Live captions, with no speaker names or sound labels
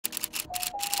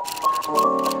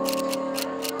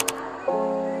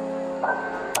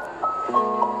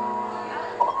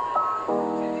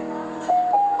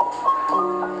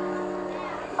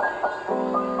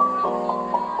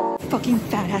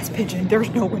pigeon. There's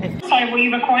no way. Sorry, were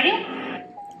you recording?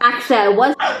 Actually, I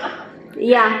was.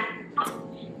 Yeah.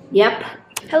 Yep.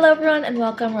 Hello everyone and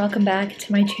welcome back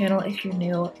to my channel. If you're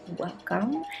new,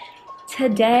 welcome.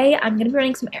 Today I'm gonna be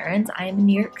running some errands. I am in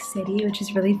New York City, which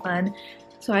is really fun.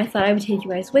 So I thought I would take you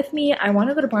guys with me. I want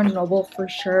to go to Barnes & Noble for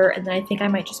sure, and then I think I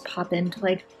might just pop into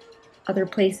like other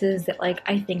places that like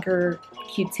I think are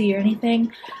cutesy or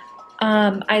anything.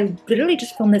 I literally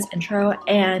just filmed this intro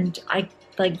and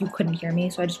you couldn't hear me,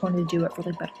 so I just wanted to do it for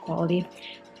like better quality.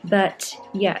 But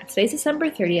yeah, today's December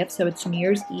 30th, so it's New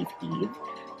Year's Eve.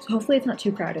 So hopefully it's not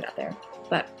too crowded out there.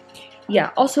 But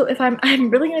yeah, also if I'm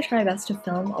really gonna try my best to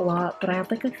film a lot, but I have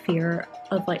like a fear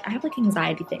of I have like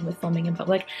anxiety thing with filming in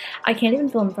public. I can't even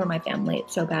film in front of my family,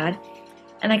 it's so bad.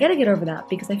 And I gotta get over that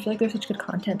because I feel like there's such good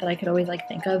content that I could always like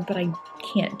think of, but I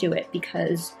can't do it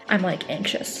because I'm like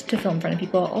anxious to film in front of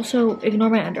people. Also,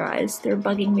 ignore my under eyes. They're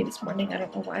bugging me this morning. I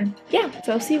don't know why. Yeah,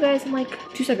 so I'll see you guys in like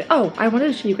 2 seconds. Oh, I wanted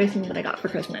to show you guys something that I got for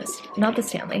Christmas. Not the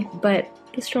Stanley, but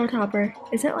the straw topper.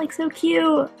 Isn't it like so cute?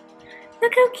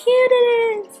 Look how cute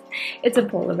it is! It's a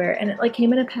polar bear, and it like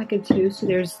came in a pack of 2, so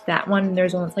there's that one, and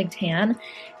there's one that's like tan,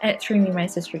 and it's for me and my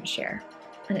sister to share.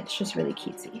 And it's just really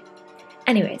cutesy.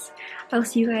 Anyways, I'll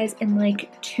see you guys in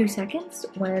like 2 seconds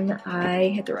when I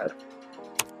hit the road.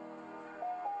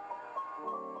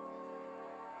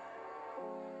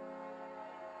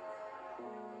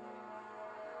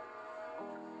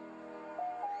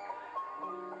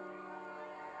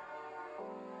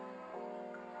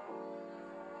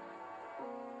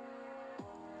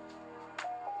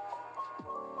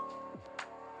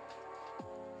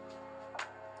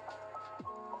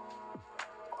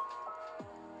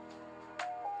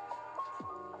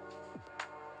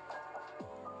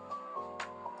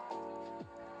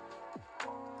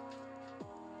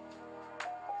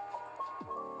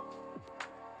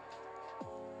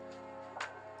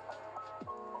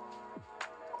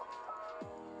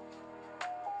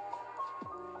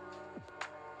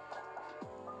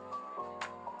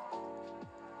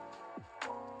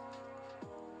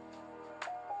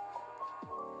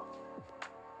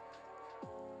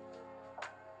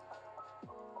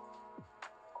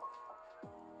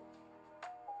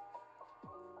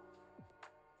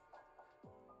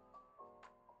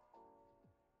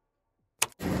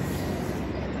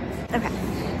 Okay,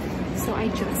 so I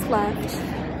just left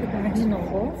the Barnes &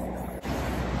 Noble.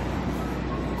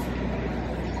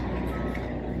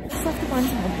 Just left the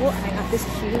Barnes & Noble and I got this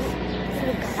cute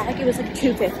little bag. It was like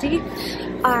 $2.50.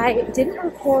 I didn't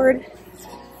record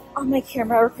on my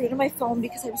camera. I recorded on my phone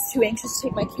because I was too anxious to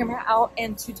take my camera out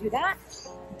and to do that.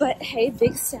 But hey,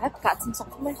 big step. Got some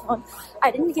stuff on my phone.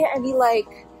 I didn't get any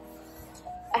like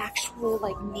actual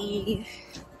like me.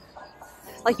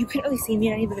 Like, you couldn't really see me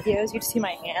in any of the videos, you just see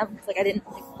my hand. Like, I didn't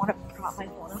like want to prop my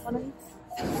phone up on it.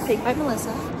 Take by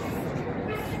Melissa.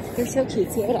 They're so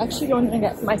cutesy. I would actually go and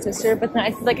get for my sister, but then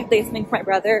I feel like if they something for my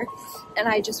brother, and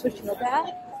I just would feel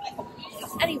bad.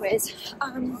 Anyways, I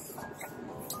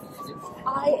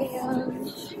am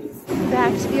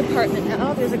back to the apartment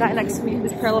now. There's a guy next to me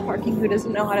who's parallel parking who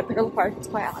doesn't know how to parallel park. It's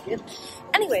quite obvious.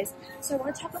 Anyways, so I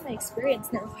want to talk about my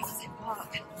experience now as I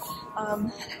walk.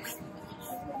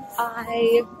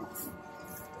 I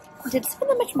didn't spend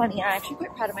that much money. I'm actually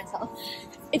quite proud of myself.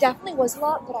 It definitely was a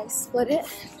lot, but I split it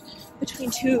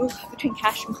between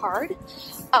cash and card,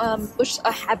 which is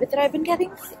a habit that I've been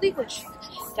getting lately, which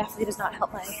definitely does not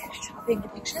help my shopping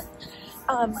addiction.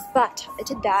 But I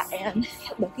did that and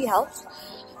it really helped.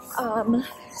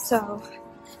 So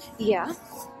yeah,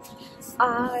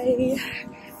 I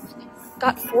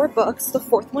got 4 books. The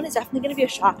 4th one is definitely going to be a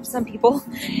shock to some people.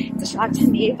 It's a shock to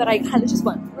me, but I kind of just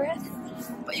went for it.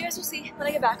 But you guys will see when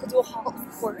I get back. I'll do a haul,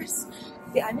 of course.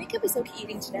 The eye makeup is okay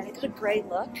eating today. I got a gray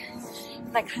look,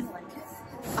 and I kind of like it.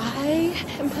 I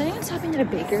am planning on stopping at a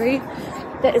bakery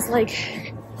that is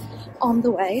like on the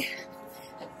way,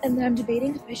 and then I'm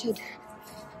debating if I should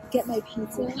get my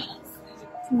pizza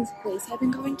from this place I've been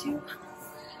going to.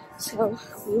 So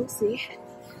we will see.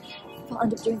 I'll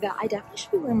end up doing that. I definitely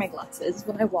should be wearing my glasses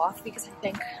when I walk because I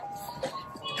think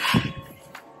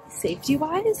safety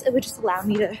wise it would just allow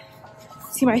me to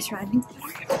see my surroundings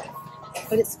better,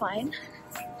 but it's fine.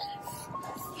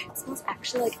 It smells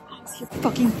actually like a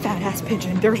fucking fat ass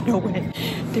pigeon. There's no way.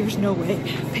 There's no way.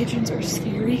 Pigeons are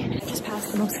scary. I just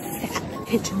passed the most fat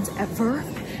pigeons ever.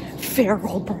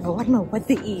 Feral, bro. I don't know what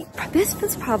they eat. This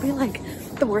was probably like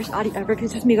the worst audio ever because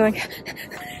it's just me going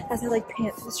as I like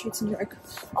pant through the streets of New York.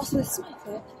 Also, this is my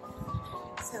foot.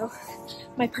 So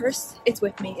my purse, it's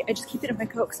with me. I just keep it in my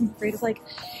coat because I'm afraid of like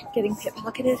getting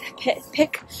pickpocketed,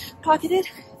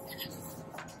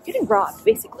 getting robbed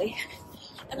basically.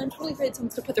 and I'm totally afraid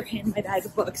someone's gonna put their hand in my bag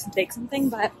of books and take something,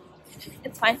 but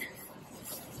it's fine.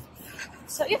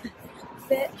 So yeah,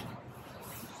 fit,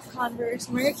 Converse.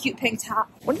 I'm wearing a cute pink top.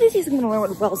 One of these days I'm gonna learn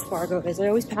what Wells Fargo is. I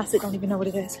always pass it, don't even know what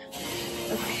it is.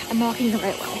 Okay, I'm walking the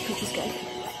right way, which is good.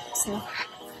 So,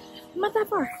 I'm not that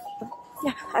far. But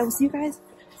yeah, I will see you guys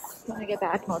when I get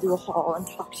back, and I'll do a haul and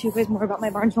talk to you guys more about my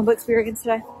Barnes & Noble experience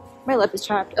today. My lip is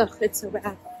chapped. Ugh, it's so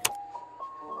bad.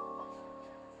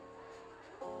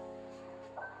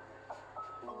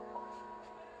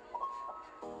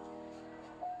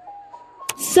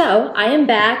 So, I am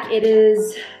back. It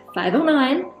is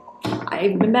 5:09.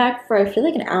 I've been back for, I feel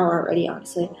like, an hour already,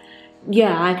 honestly.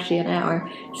 Yeah, actually an hour.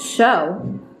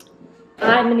 So,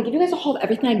 I'm gonna give you guys a haul of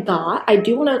everything I got. I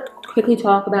do wanna quickly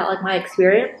talk about like my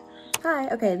experience. Hi,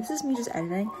 okay, this is me just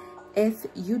editing. If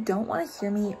you don't wanna hear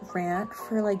me rant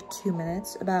for like 2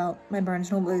 minutes about my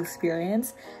Barnes & Noble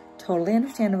experience, totally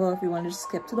understandable. If you wanna just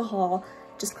skip to the haul,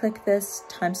 just click this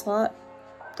time slot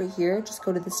right here. Just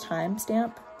go to this time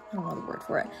stamp. I don't know the word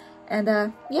for it.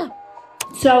 And yeah.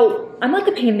 So I'm like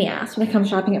a pain in the ass when it comes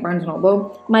shopping at Barnes &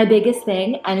 Noble. My biggest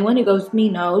thing, anyone who goes with me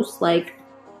knows, like,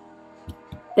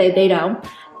 they know.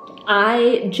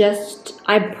 I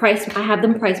have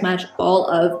them price match all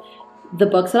of the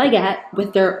books that I get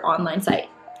with their online site.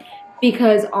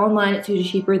 Because online it's usually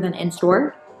cheaper than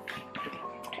in-store.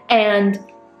 And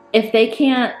if they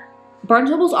can't, Barnes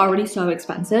 & Noble's already so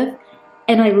expensive.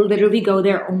 And I literally go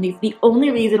there the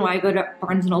only reason why I go to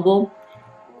Barnes & Noble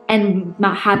and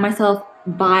not have myself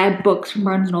buy books from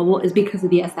Barnes & Noble is because of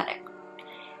the aesthetic.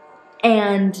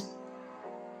 And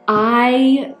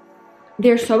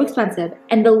they're so expensive.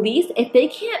 And the least, if they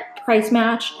can't price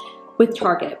match with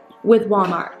Target, with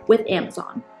Walmart, with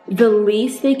Amazon, the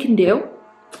least they can do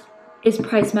is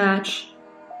price match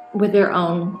with their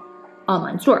own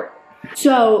online store.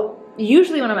 So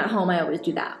usually when I'm at home, I always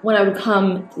do that. When I would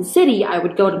come to the city, I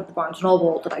would go to the Barnes &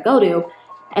 Noble that I go to,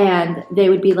 and they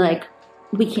would be like,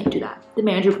 we can't do that. The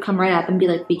manager would come right up and be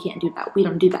like, we can't do that. We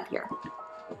don't do that here.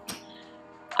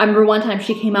 I remember one time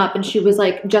she came up and she was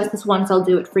like, just this once I'll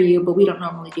do it for you, but we don't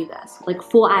normally do this. Like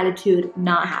full attitude,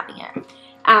 not having it.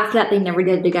 After that, they never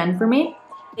did it again for me.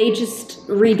 They just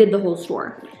redid the whole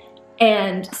store.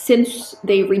 And since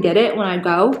they redid it, when I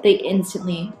go, they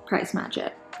instantly price match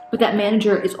it. But that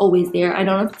manager is always there. I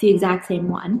don't know if it's the exact same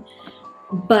one,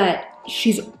 but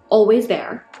she's always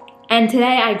there. And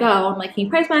today I go, I'm like, can you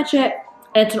price match it?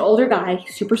 And it's an older guy,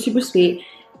 super, super sweet.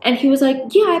 And he was like,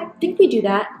 yeah, I think we do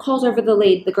that. Calls over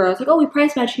the girl. It's like, oh, we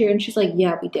price match here. And she's like,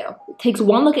 yeah, we do. Takes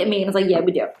one look at me and is like, yeah,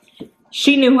 we do.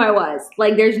 She knew who I was.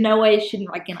 Like, there's no way she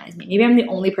didn't recognize me. Maybe I'm the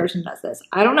only person who does this.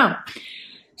 I don't know.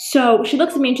 So she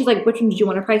looks at me and she's like, which one did you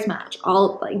want to price match?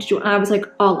 And I was like,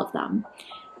 all of them.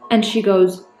 And she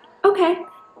goes, okay.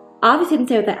 Obviously didn't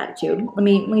say with that attitude. Let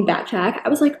me backtrack. I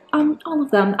was like, all of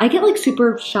them. I get like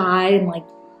super shy and like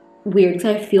weird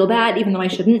because I feel bad even though I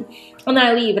shouldn't. And then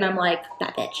I leave and I'm like,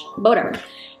 that bitch, but whatever.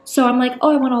 So I'm like,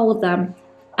 oh, I want all of them.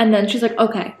 And then she's like,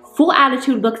 okay. Full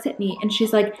attitude looks at me and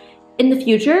she's like, in the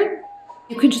future,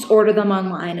 you could just order them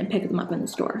online and pick them up in the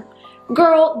store.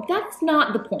 Girl, that's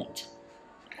not the point.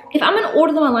 If I'm gonna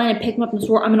order them online and pick them up in the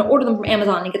store, I'm gonna order them from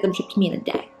Amazon and get them shipped to me in a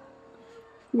day.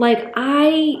 Like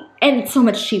and it's so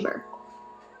much cheaper.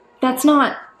 That's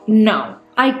not, no.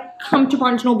 I come to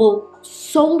Barnes & Noble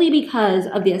solely because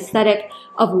of the aesthetic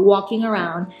of walking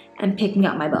around and picking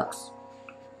up my books.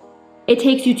 It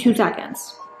takes you 2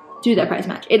 seconds to do that price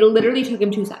match. It literally took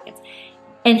him 2 seconds.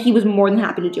 And he was more than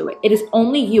happy to do it. It is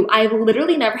only you. I've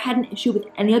literally never had an issue with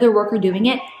any other worker doing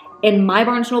it in my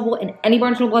Barnes & Noble, in any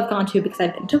Barnes & Noble I've gone to, because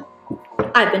I've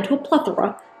been to a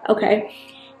plethora, okay?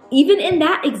 Even in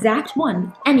that exact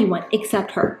one, anyone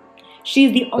except her.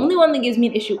 She's the only one that gives me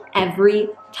an issue every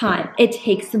time. It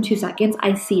takes them 2 seconds.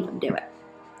 I see them do it.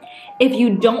 If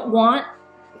you don't want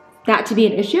that to be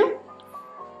an issue,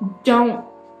 don't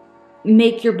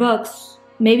make your books,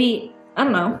 maybe, I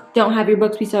don't know, don't have your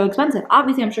books be so expensive.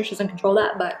 Obviously, I'm sure she doesn't control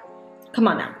that, but come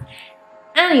on now.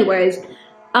 Anyways,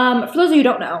 for those of you who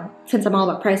don't know, since I'm all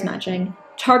about price matching,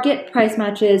 Target price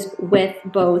matches with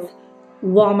both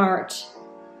Walmart,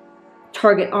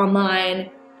 Target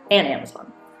online, and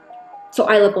Amazon. So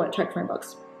I love going to Target for my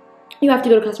books. You have to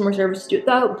go to customer service to do it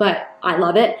though, but I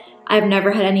love it. I've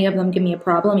never had any of them give me a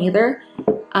problem either.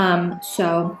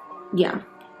 So yeah.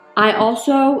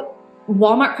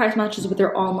 Walmart price matches with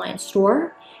their online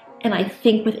store, and I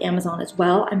think with Amazon as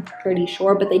well. I'm pretty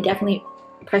sure, but they definitely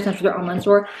price match with their online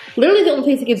store. Literally the only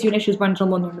place that gives you an issue is Barnes &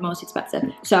 Noble, and they're the most expensive.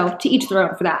 So to each their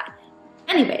own for that.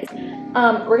 Anyways,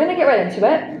 we're gonna get right into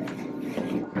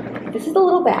it. This is the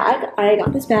little bag. I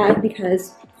got this bag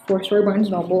because 4-story Barnes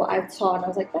 & Noble, I saw and I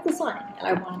was like, that's a sign, and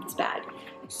I wanted this bag.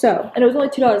 So, and it was only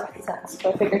 $2.50,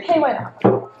 so I figured, hey, why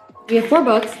not? We have 4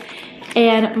 books,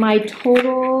 and my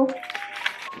total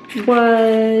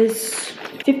was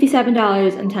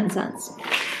 $57.10.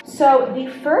 So the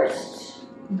first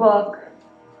book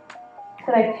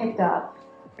that I picked up,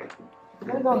 I'm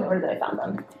gonna go in the order that I found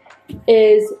them,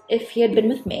 is If He Had Been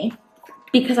With Me,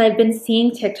 because I've been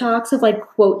seeing TikToks of like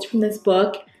quotes from this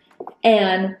book,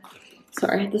 and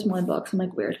sorry, I have this one book, so I'm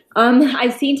like weird.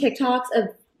 I've seen TikToks of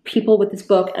people with this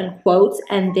book and quotes,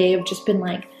 and they've just been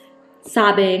like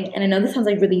sobbing, and I know this sounds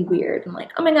like really weird. I'm like,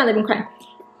 oh my god, I've been crying.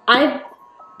 I've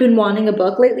been wanting a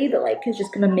book lately that like is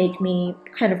just gonna make me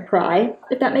kind of cry,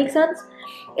 if that makes sense.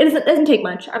 It doesn't take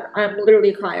much. I'm literally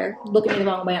a crier. Look at me the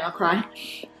wrong way and I'll cry.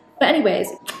 But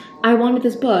anyways, I wanted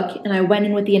this book, and I went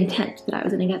in with the intent that I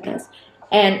was gonna get this.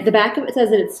 And the back of it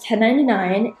says that it's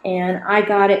 $10.99, and I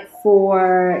got it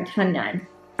for $10.99.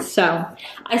 So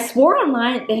I swore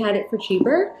online they had it for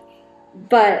cheaper,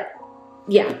 but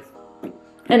yeah.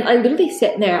 And I literally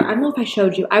sit there. I don't know if I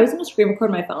showed you. I was gonna screen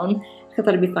record my phone because I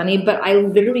thought it'd be funny, but I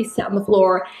literally sit on the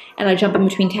floor and I jump in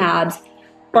between tabs,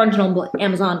 Barnes & Noble,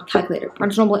 Amazon calculator,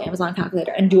 Barnes & Noble, Amazon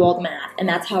calculator, and do all the math. And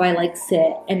that's how I like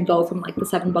sit and go from like the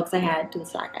 7 books I had to the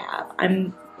stack I have.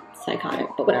 I'm psychotic,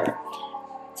 but whatever.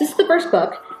 So this is the first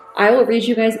book. I will read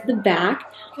you guys the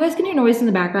back. If you guys can hear noise in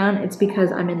the background, it's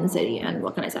because I'm in the city, and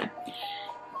what can I say?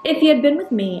 If he had been with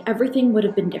me, everything would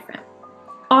have been different.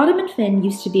 Autumn and Finn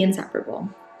used to be inseparable,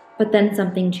 but then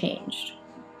something changed.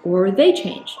 Or they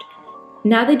changed.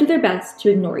 Now they do their best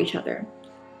to ignore each other.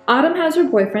 Autumn has her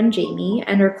boyfriend Jamie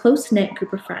and her close-knit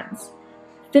group of friends.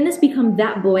 Finn has become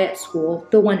that boy at school,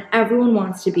 the one everyone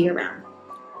wants to be around.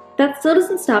 That still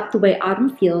doesn't stop the way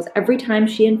Autumn feels every time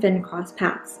she and Finn cross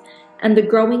paths, and the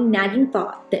growing, nagging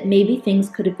thought that maybe things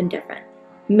could have been different.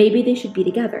 Maybe they should be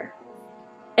together.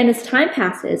 And as time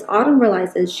passes, Autumn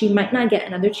realizes she might not get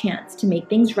another chance to make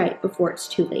things right before it's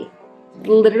too late.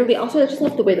 Literally, also I just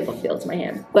love the way the book feels in my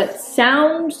hand, but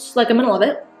sounds like I'm gonna love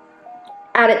it.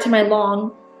 Add it to my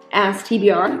long ass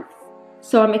TBR,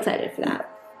 so I'm excited for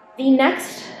that. The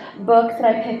next book that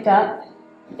I picked up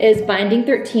is Binding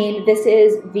 13. This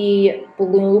is the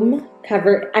Bloom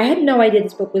cover. I had no idea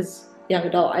this book was young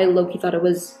adult. I low-key thought it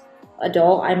was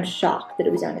adult. I'm shocked that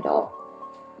it was young adult.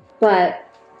 But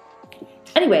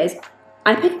anyways,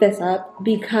 I picked this up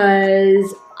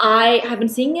because I have been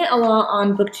seeing it a lot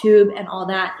on BookTube and all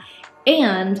that,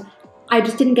 and I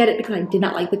just didn't get it because I did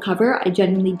not like the cover. I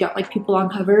genuinely don't like people on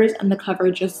covers, and the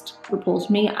cover just repulsed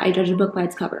me. I judge a book by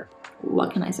its cover.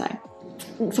 What can I say?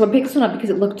 So I picked this one up because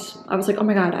it looked, I was like, oh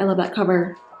my god, I love that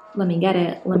cover. Let me get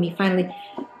it. Let me finally.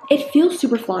 It feels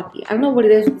super floppy. I don't know what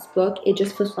it is with this book. It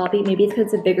just feels floppy. Maybe it's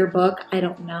because it's a bigger book. I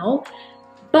don't know.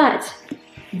 But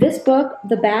this book,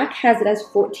 the back has it as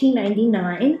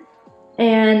 $14.99,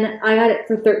 and I got it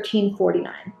for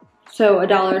 $13.49. So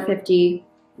 $1.50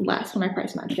 less when I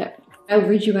price matched it. I'll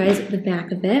read you guys the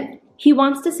back of it. He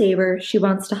wants to save her. She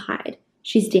wants to hide.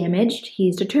 She's damaged.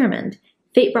 He's determined.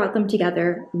 Fate brought them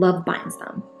together. Love binds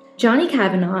them. Johnny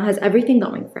Kavanaugh has everything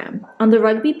going for him. On the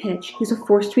rugby pitch, he's a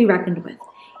force to be reckoned with,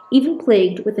 even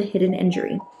plagued with a hidden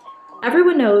injury.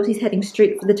 Everyone knows he's heading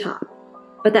straight for the top,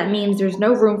 but that means there's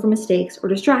no room for mistakes or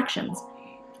distractions.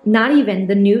 Not even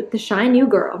the shy new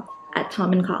girl at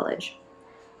Tommen College.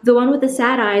 The one with the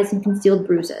sad eyes and concealed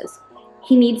bruises.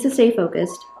 He needs to stay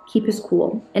focused, keep his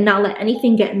cool, and not let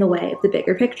anything get in the way of the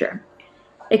bigger picture.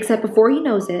 Except before he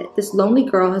knows it, this lonely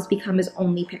girl has become his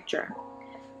only picture.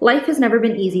 Life has never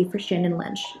been easy for Shannon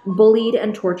Lynch. Bullied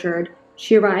and tortured,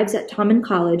 she arrives at Tommen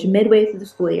College midway through the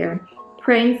school year,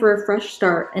 praying for a fresh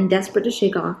start and desperate to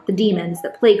shake off the demons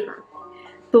that plague her.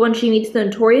 But when she meets the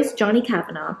notorious Johnny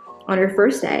Kavanaugh on her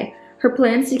first day, her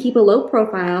plans to keep a low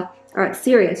profile are at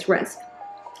serious risk.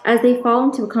 As they fall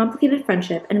into a complicated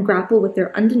friendship and grapple with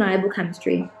their undeniable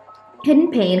chemistry,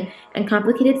 hidden pain and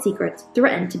complicated secrets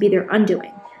threaten to be their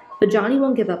undoing. But Johnny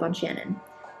won't give up on Shannon,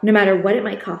 no matter what it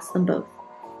might cost them both.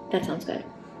 That sounds good.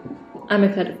 I'm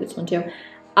excited for this one too.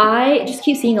 I just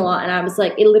keep seeing a lot, and I was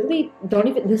like, it literally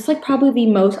this is like probably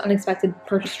the most unexpected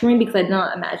purchase for me because I did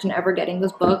not imagine ever getting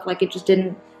this book. Like, it just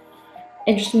didn't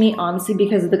interest me, honestly,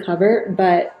 because of the cover,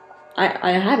 but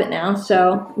I have it now,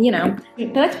 so, you know. The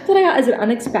next book that I got is an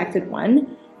unexpected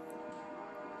one.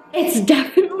 It's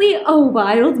definitely a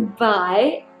wild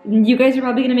buy. You guys are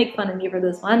probably gonna make fun of me for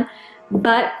this one,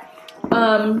 but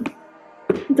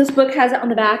this book has it on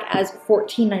the back as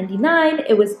 $14.99.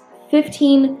 It was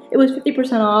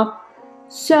 50% off,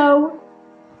 so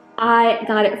I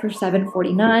got it for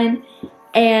 $7.49,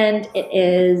 and it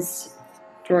is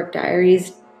Dork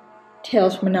Diaries,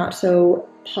 Tales from a Not So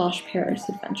Posh Paris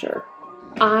Adventure.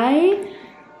 I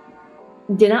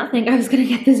did not think I was gonna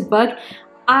get this book.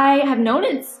 I have known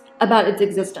about its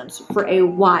existence for a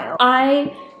while.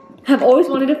 I have always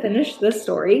wanted to finish this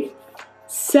story,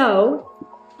 so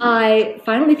I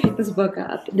finally picked this book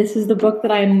up. This is the book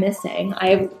that I'm missing.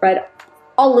 I have read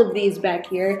all of these back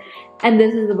here, and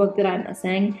this is the book that I'm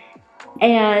missing.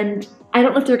 And I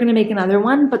don't know if they're gonna make another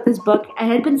one, but this book, I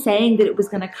had been saying that it was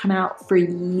gonna come out for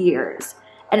years,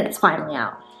 and it's finally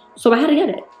out. So I had to get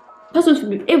it. Plus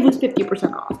it was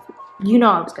 50% off. You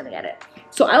know I was gonna get it.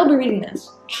 So I'll be reading this.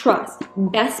 Trust,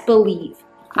 best believe,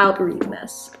 I'll be reading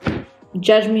this.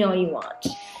 Judge me all you want.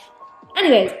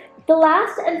 Anyways, the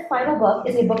last and final book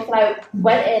is a book that I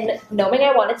went in knowing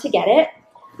I wanted to get it,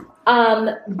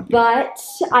 but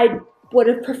I would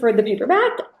have preferred the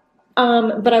paperback.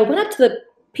 But I went up to the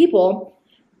people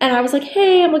and I was like,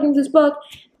 hey, I'm looking at this book.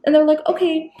 And they were like,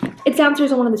 okay, it's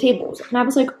downstairs on one of the tables. And I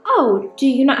was like, oh, do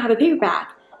you not have a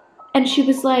paperback? And she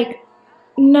was like,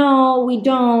 no, we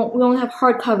don't. We only have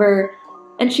hardcover.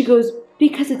 And she goes,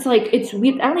 because it's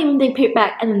weird. I don't even think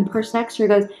paperback. And then the person next to her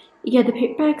goes, yeah, the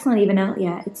paperback's not even out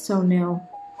yet. It's so new.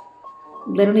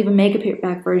 They don't even make a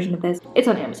paperback version of this. It's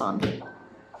on Amazon.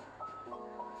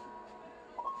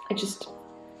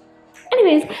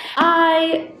 Anyways,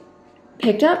 I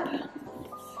picked up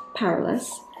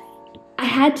Powerless. I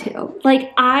had to.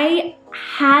 Like, I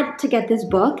had to get this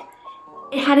book.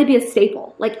 It had to be a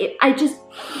staple. Like, I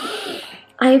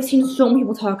have seen so many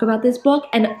people talk about this book,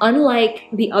 and unlike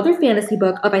the other fantasy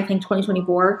book of, I think,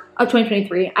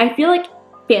 2023, I feel like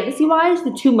fantasy-wise,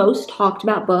 the two most talked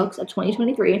about books of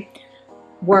 2023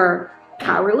 were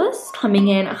Powerless, coming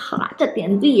in hot at the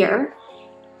end of the year,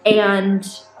 and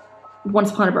Once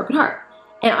Upon a Broken Heart.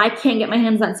 And I can't get my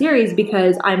hands on that series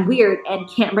because I'm weird and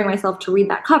can't bring myself to read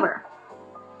that cover.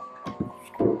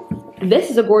 This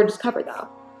is a gorgeous cover though.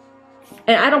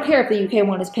 And I don't care if the UK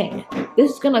one is pink.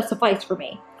 This is gonna suffice for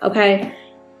me, okay?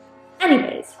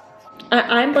 Anyways,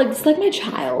 I'm like, this is like my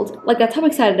child. Like, that's how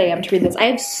excited I am to read this. I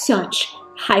have such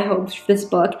high hopes for this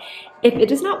book. If it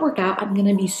does not work out, I'm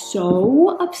gonna be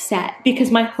so upset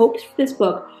because my hopes for this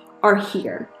book are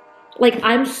here. Like,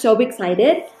 I'm so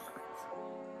excited.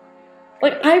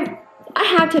 Like, I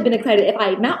have to have been excited if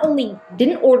I not only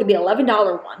didn't order the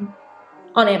 $11 one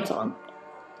on Amazon,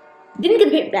 didn't get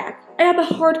the paperback, I have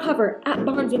the hardcover at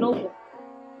Barnes & Noble.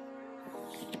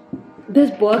 This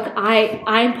book,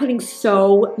 I'm putting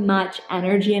so much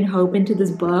energy and hope into this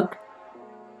book.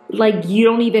 Like, you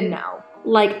don't even know.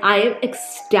 Like, I am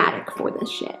ecstatic for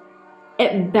this shit.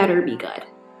 It better be good.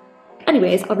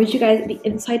 Anyways, I'll read you guys the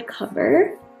inside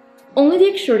cover. Only the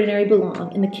extraordinary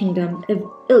belong in the kingdom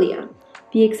of Ilia.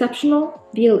 The exceptional,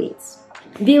 the elites.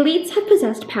 The elites have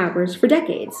possessed powers for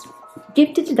decades,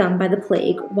 gifted to them by the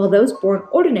plague, while those born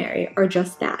ordinary are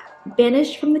just that,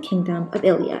 banished from the kingdom of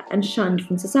Ilia and shunned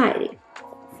from society.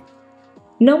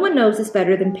 No one knows this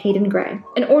better than Peyton Gray,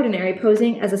 an ordinary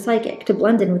posing as a psychic to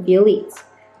blend in with the elites.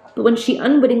 But when she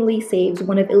unwittingly saves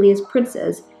one of Ilia's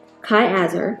princes, Kai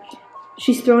Azar,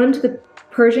 she's thrown into the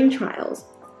Pershing trials,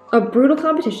 a brutal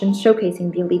competition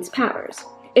showcasing the elite's powers.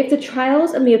 If the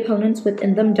trials and the opponents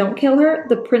within them don't kill her,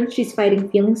 the prince she's fighting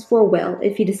feelings for will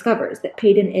if he discovers that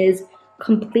Peyton is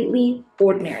completely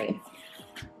ordinary.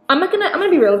 I'm gonna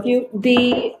be real with you.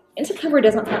 The inside cover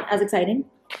does not sound as exciting,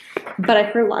 but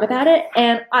I've heard a lot about it,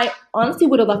 and I honestly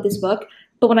would have loved this book,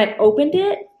 but when I opened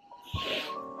it,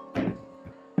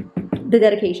 the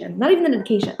dedication, not even the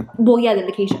dedication, well, yeah, the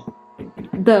dedication,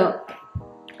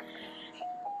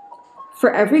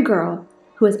 for every girl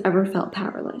who has ever felt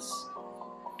powerless,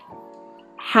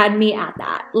 had me at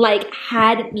that. Like,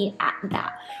 had me at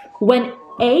that. Let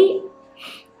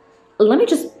me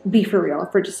just be for real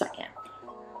for just a second.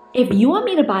 If you want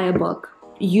me to buy a book,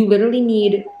 you literally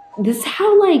need, this is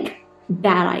how, like,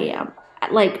 bad I am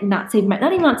at, like, not even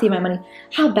not saving my money,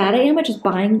 how bad I am at just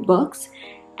buying books,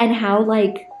 and how,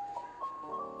 like,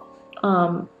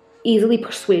 easily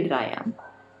persuaded I am.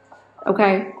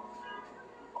 Okay?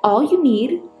 All you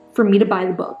need for me to buy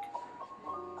the book,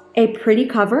 a pretty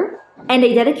cover, and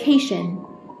a dedication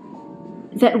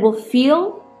that will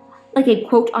feel like a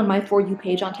quote on my For You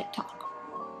page on TikTok.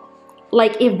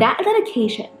 Like, if that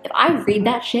dedication, if I read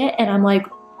that shit and I'm like,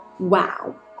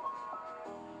 wow.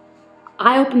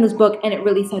 I opened this book and it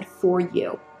really said for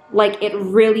you. Like, it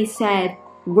really said,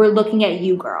 we're looking at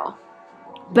you, girl.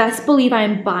 Best believe I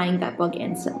am buying that book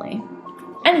instantly.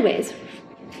 Anyways,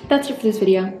 that's it for this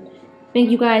video. Thank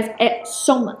you guys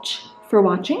so much for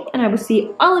watching, and I will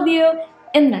see all of you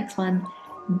in the next one.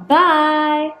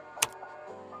 Bye!